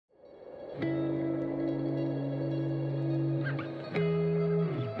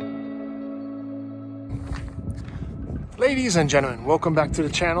Ladies and gentlemen, welcome back to the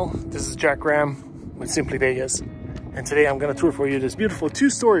channel. This is Jack Ram with Simply Vegas, and today I'm going to tour for you this beautiful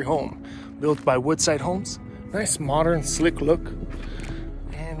two-story home built by Woodside Homes. Nice, modern, slick look.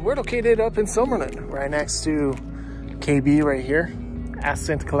 And we're located up in Summerlin, right next to KB right here,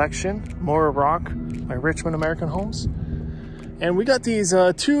 Ascent Collection, Mora Rock by Richmond American Homes. And we got these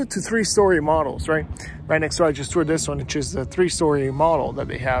 2 to 3 story models, right next door. I just toured this one, which is the 3-story model that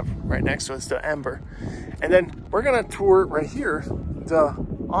they have right next to us, the Ember. And then we're gonna tour right here the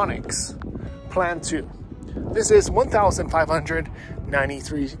Onyx Plan 2. This is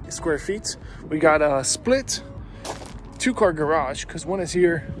 1,593 square feet. We got a split 2-car garage because one is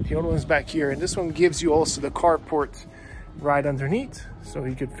here, the other one's back here, and this one gives you also the carport right underneath, so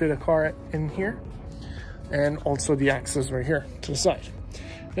you could fit a car in here. And also the access right here to the side.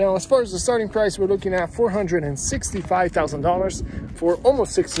 Now, as far as the starting price, we're looking at $465,000 for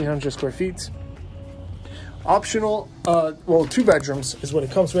almost 1,600 square feet. Optional, well, 2 bedrooms is what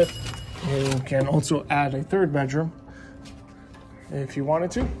it comes with. You can also add a 3rd bedroom if you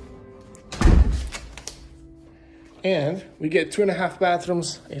wanted to. And we get 2.5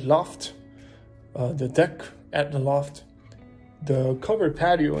 bathrooms, a loft, the deck at the loft, the covered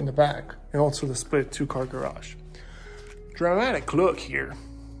patio in the back, and also the split 2-car garage. Dramatic look here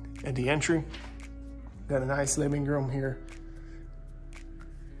at the entry. Got a nice living room here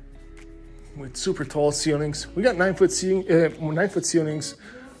with super tall ceilings. We got 9-foot ceilings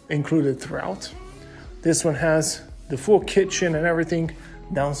included throughout. This one has the full kitchen and everything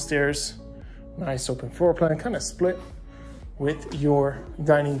downstairs. Nice open floor plan, kind of split with your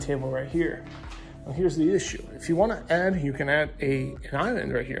dining table right here. Now here's the issue. If you want to add, you can add an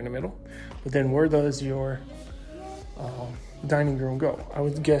island right here in the middle. But then where does your dining room go? I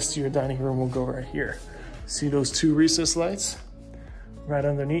would guess your dining room will go right here. See those 2 recessed lights right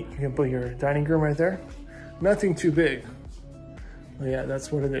underneath? You can put your dining room right there. Nothing too big. But yeah,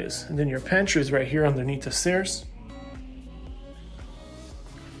 that's what it is. And then your pantry is right here underneath the stairs.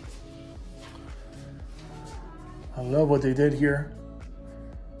 I love what they did here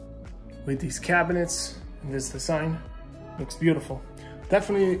with these cabinets and this design. Looks beautiful.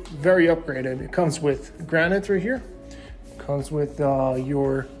 Definitely very upgraded. It comes with granite right here. It comes with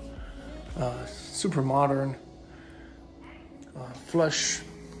your super modern flush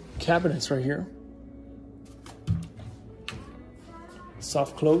cabinets right here.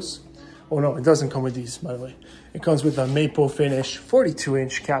 Soft close. Oh no, it doesn't come with these, by the way. It comes with a maple finish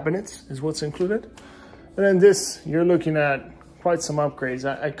 42-inch cabinets is what's included. And then this, you're looking at quite some upgrades.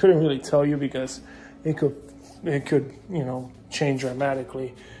 I couldn't really tell you because it could, you know, change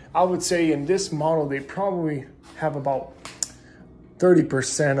dramatically. I would say in this model, they probably have about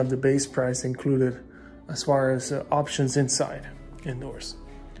 30% of the base price included as far as options inside, indoors.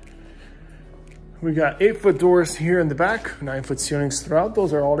 We got 8-foot doors here in the back, 9-foot ceilings throughout.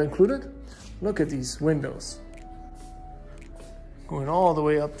 Those are all included. Look at these windows going all the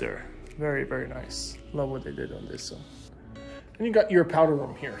way up there. Very, very nice. Love what they did on this one. And you got your powder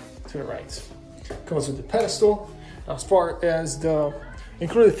room here to the right. Comes with the pedestal. As far as the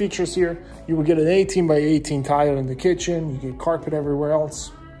included features here, you will get an 18 by 18 tile in the kitchen. You get carpet everywhere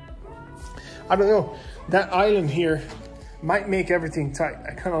else. I don't know, that island here might make everything tight.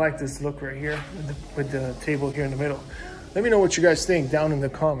 I kind of like this look right here with the table here in the middle. Let me know what you guys think down in the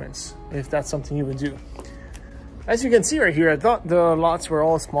comments, if that's something you would do. As you can see right here, I thought the lots were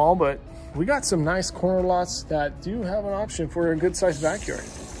all small, but we got some nice corner lots that do have an option for a good sized backyard.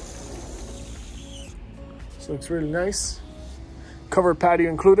 So it's really nice. Covered patio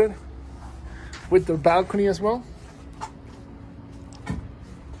included with the balcony as well.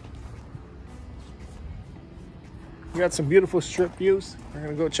 We got some beautiful strip views. We're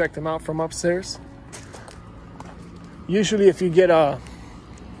gonna go check them out from upstairs. Usually if you get a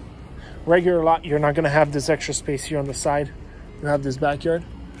regular lot, you're not gonna have this extra space here on the side. You have this backyard.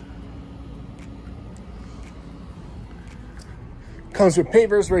 Comes with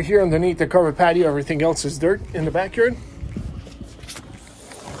pavers right here underneath the covered patio. Everything else is dirt in the backyard.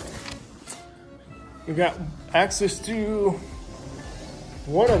 We got access to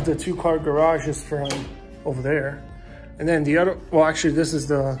one of the 2-car garages from over there. And then the other, well, actually this is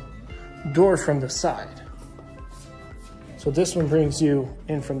the door from the side. So this one brings you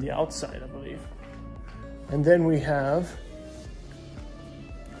in from the outside, I believe. And then we have,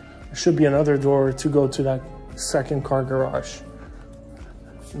 there should be another door to go to that 2nd-car garage.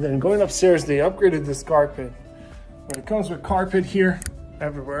 And then going upstairs, they upgraded this carpet. But it comes with carpet here,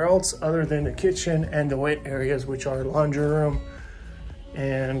 everywhere else other than the kitchen and the wet areas, which are laundry room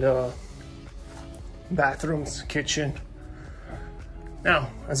and bathrooms, kitchen. Now,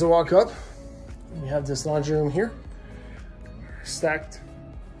 as I walk up, we have this laundry room here. stacked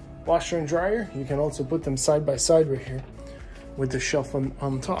washer and dryer. You can also put them side by side right here with the shelf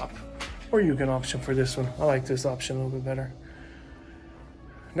on top. Or you can option for this one. I like this option a little bit better.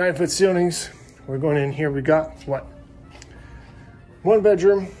 9-foot ceilings. We're going in here. We got what? 1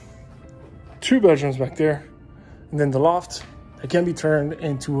 bedroom, 2 bedrooms back there, and then the loft that can be turned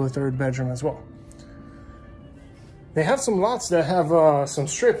into a 3rd bedroom as well. They have some lots that have some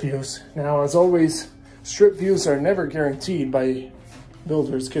strip views. Now, as always, strip views are never guaranteed by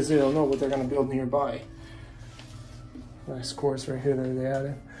builders because they don't know what they're going to build nearby. Nice course right here that they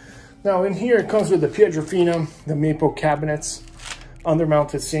added. Now in here it comes with the Pietrofino, the maple cabinets,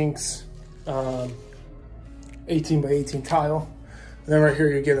 under-mounted sinks, 18 by 18 tile. And then right here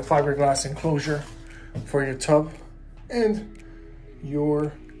you get a fiberglass enclosure for your tub and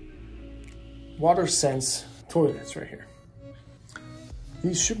your WaterSense toilets right here.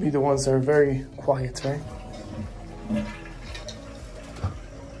 These should be the ones that are very quiet, right?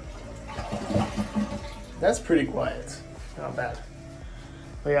 That's pretty quiet, not bad.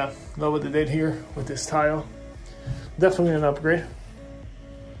 But yeah, love what they did here with this tile. Definitely an upgrade.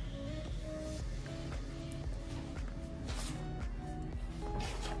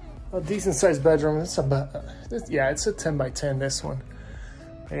 A decent sized bedroom. It's about, yeah, it's a 10 by 10, this one.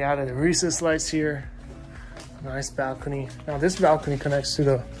 They added the recess lights here. Nice balcony. Now this balcony connects to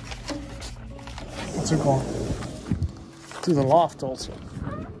the, what's it called? To the loft also,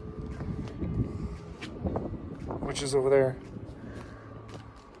 which is over there.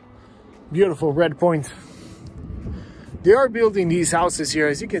 Beautiful Redpoint. They are building these houses here.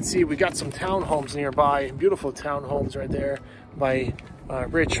 As you can see, we got some townhomes nearby. Beautiful townhomes right there by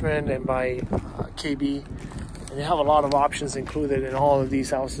Richmond and by KB. And they have a lot of options included in all of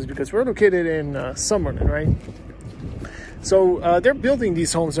these houses because we're located in Summerlin, right? So they're building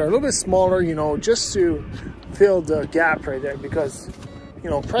these homes that are a little bit smaller, you know, just to fill the gap right there because, you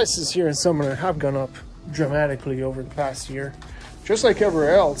know, prices here in Summerlin have gone up dramatically over the past year, just like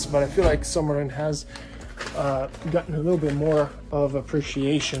everywhere else. But I feel like Summerlin has gotten a little bit more of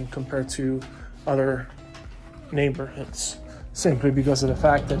appreciation compared to other neighborhoods, simply because of the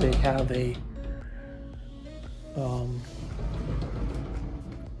fact that they have a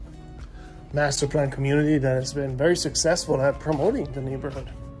master plan community that has been very successful at promoting the neighborhood.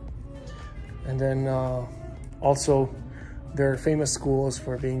 And then also they're famous schools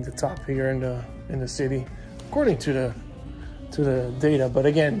for being the top here in the city, according to the data. But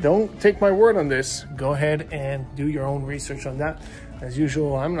again, don't take my word on this. Go ahead and do your own research on that. As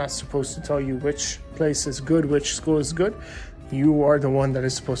usual, I'm not supposed to tell you which place is good, which school is good. You are the one that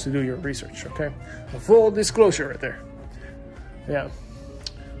is supposed to do your research, okay? A full disclosure right there. Yeah.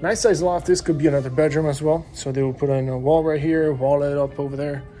 Nice size loft. This could be another bedroom as well. So they will put in a wall right here, wall it up over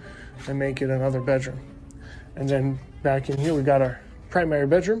there, and make it another bedroom. And then back in here, we got our primary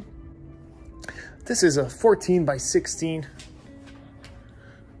bedroom. This is a 14 by 16.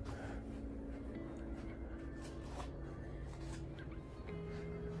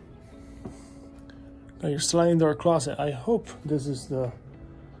 Now your sliding door closet. I hope this is the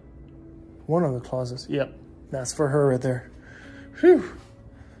one of the closets. Yep, that's for her right there. Whew.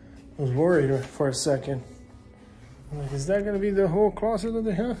 I was worried for a second. I'm like, is that gonna be the whole closet that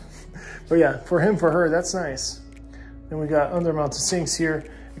they have? But yeah, for him, for her, that's nice. Then we got under-mounted sinks here.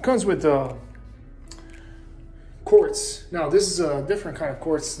 It comes with quartz. Now this is a different kind of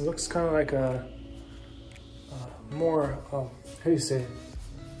quartz. It looks kind of like a more, how do you say it?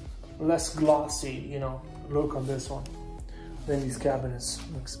 Less glossy, you know, look on this one than these cabinets.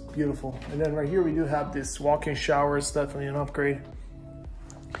 Looks beautiful. And then right here we do have this walk-in shower. It's definitely an upgrade.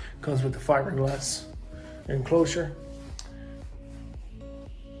 Comes with the fiberglass enclosure.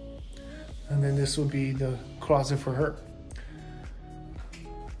 And then this will be the closet for her.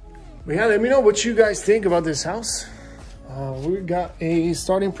 But yeah, let me know what you guys think about this house. We got a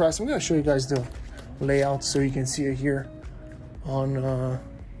starting price. I'm gonna show you guys the layout so you can see it here on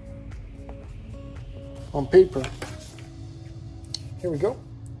paper. Here we go.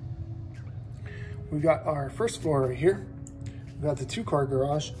 We got our first floor right here. We got the 2-car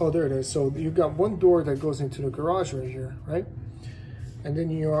garage. Oh, there it is. So you've got one door that goes into the garage right here, right? And then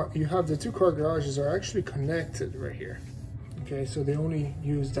you have the 2-car garages are actually connected right here. Okay, so they only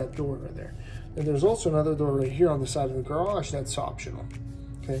use that door right there. And there's also another door right here on the side of the garage that's optional.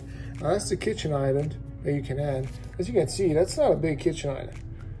 Okay, now that's the kitchen island that you can add. As you can see, that's not a big kitchen island.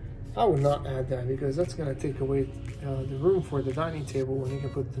 I would not add that because that's gonna take away the room for the dining table when you can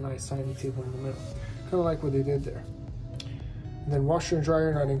put the nice dining table in the middle. Kind of like what they did there. And then washer and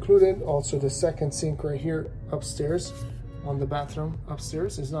dryer not included. Also the second sink right here upstairs on the bathroom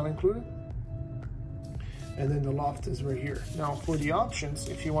upstairs is not included. and then the loft is right here. Now for the options,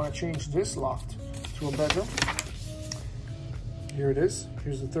 if you want to change this loft to a bedroom, here it is.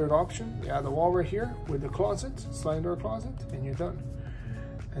 Here's the third option. You add the wall right here with the closet, sliding door closet, and you're done.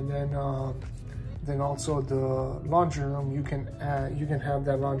 And then also the laundry room, you can have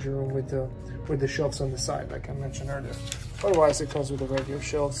that laundry room with the shelves on the side, like I mentioned earlier. Otherwise, it comes with the regular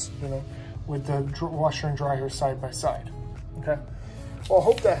shelves, you know, with the washer and dryer side by side. Okay. Well, I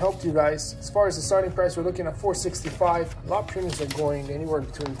hope that helped you guys. As far as the starting price, we're looking at $465. A lot of premiums are going anywhere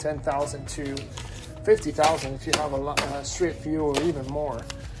between $10,000 to $50,000 if you have a straight view, or even more.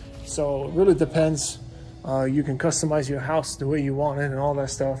 So it really depends. You can customize your house the way you want it and all that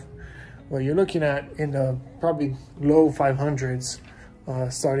stuff. Well, you're looking at in the probably low 500s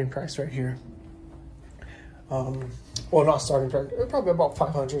starting price right here. Well, not starting price, probably about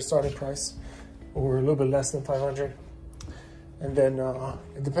 500 starting price, or a little bit less than 500. And then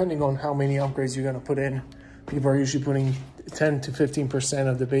depending on how many upgrades you're gonna put in, people are usually putting 10 to 15%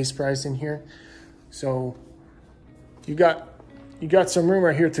 of the base price in here. So you got some room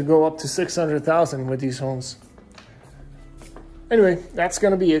right here to go up to 600,000 with these homes. Anyway, that's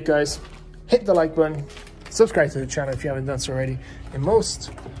gonna be it, guys. Hit the like button, subscribe to the channel if you haven't done so already, and most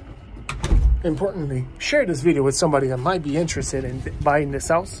importantly, share this video with somebody that might be interested in buying this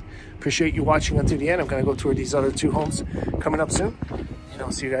house. Appreciate you watching until the end. I'm gonna go tour these other two homes coming up soon, and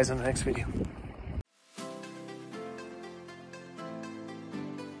I'll see you guys in the next video.